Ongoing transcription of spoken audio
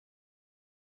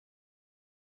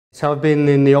So I've been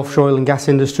in the offshore oil and gas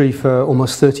industry for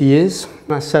almost 30 years.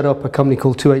 I set up a company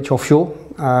called 2H Offshore,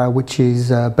 which is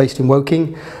based in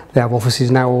Woking. They have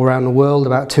offices now all around the world,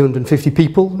 about 250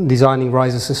 people designing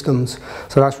riser systems.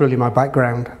 So that's really my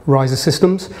background, riser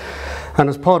systems. And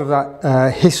as part of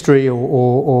that history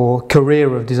or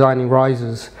career of designing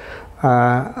risers,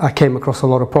 I came across a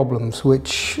lot of problems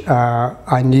which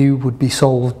I knew would be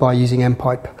solved by using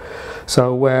M-pipe.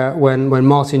 So when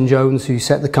Martin Jones, who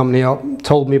set the company up,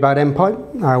 told me about M-pipe,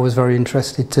 I was very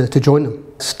interested to join them.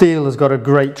 Steel has got a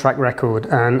great track record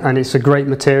and it's a great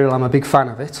material. I'm a big fan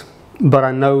of it, but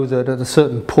I know that at a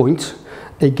certain point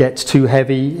it gets too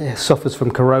heavy, it suffers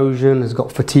from corrosion, has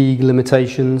got fatigue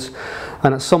limitations,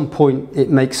 and at some point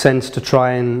it makes sense to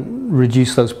try and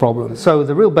reduce those problems. So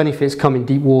the real benefits come in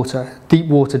deep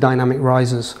water dynamic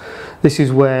risers. This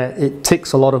is where it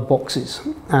ticks a lot of boxes,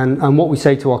 and what we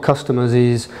say to our customers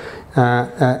is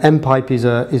M-pipe is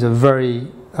a very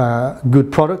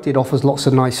good product. It offers lots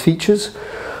of nice features,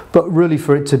 but really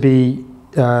for it to be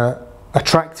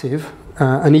attractive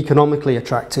and economically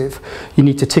attractive, you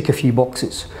need to tick a few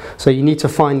boxes. So you need to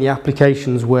find the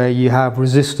applications where you have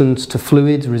resistance to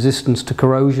fluids, resistance to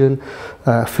corrosion,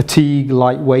 fatigue,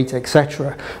 lightweight,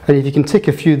 etc. And if you can tick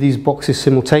a few of these boxes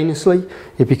simultaneously,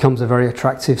 it becomes a very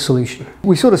attractive solution.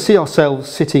 We sort of see ourselves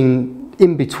sitting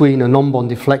in between a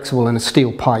non-bonded flexible and a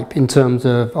steel pipe in terms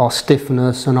of our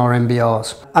stiffness and our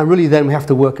MBRs. And really then we have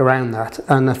to work around that.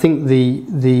 And I think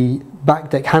the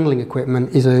back deck handling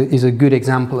equipment is a good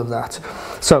example of that.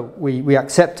 So we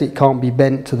accept it can't be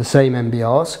bent to the same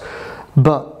MBRs,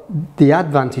 but the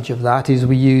advantage of that is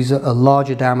we use a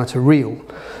larger diameter reel.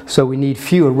 So we need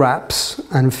fewer wraps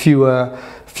and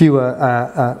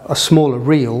a smaller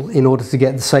reel in order to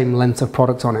get the same length of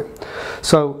product on it.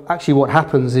 So actually what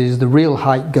happens is the reel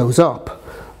height goes up,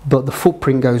 but the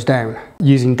footprint goes down.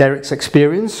 Using Derek's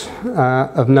experience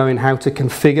of knowing how to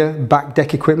configure back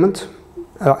deck equipment,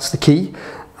 that's the key.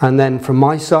 And then from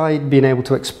my side, being able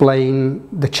to explain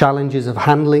the challenges of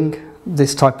handling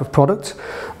this type of product.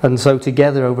 And so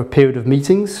together over a period of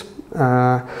meetings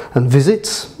and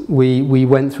visits, we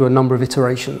went through a number of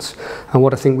iterations. And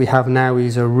what I think we have now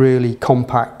is a really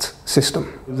compact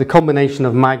system. The combination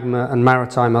of Magma and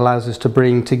Maritime allows us to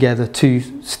bring together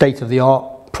two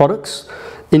state-of-the-art products,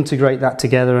 integrate that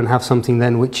together and have something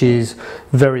then which is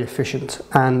very efficient.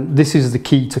 And this is the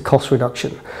key to cost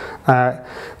reduction.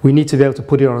 We need to be able to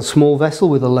put it on a small vessel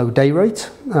with a low day rate.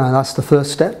 That's the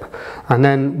first step. And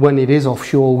then when it is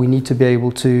offshore, we need to be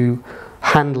able to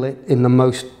handle it in the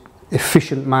most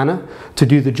efficient manner to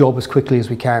do the job as quickly as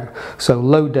we can. So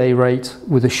low day rate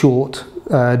with a short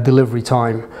delivery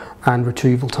time and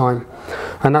retrieval time.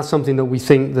 And that's something that we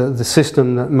think that the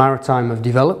system that Maritime have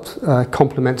developed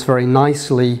complements very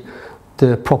nicely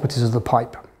the properties of the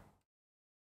pipe.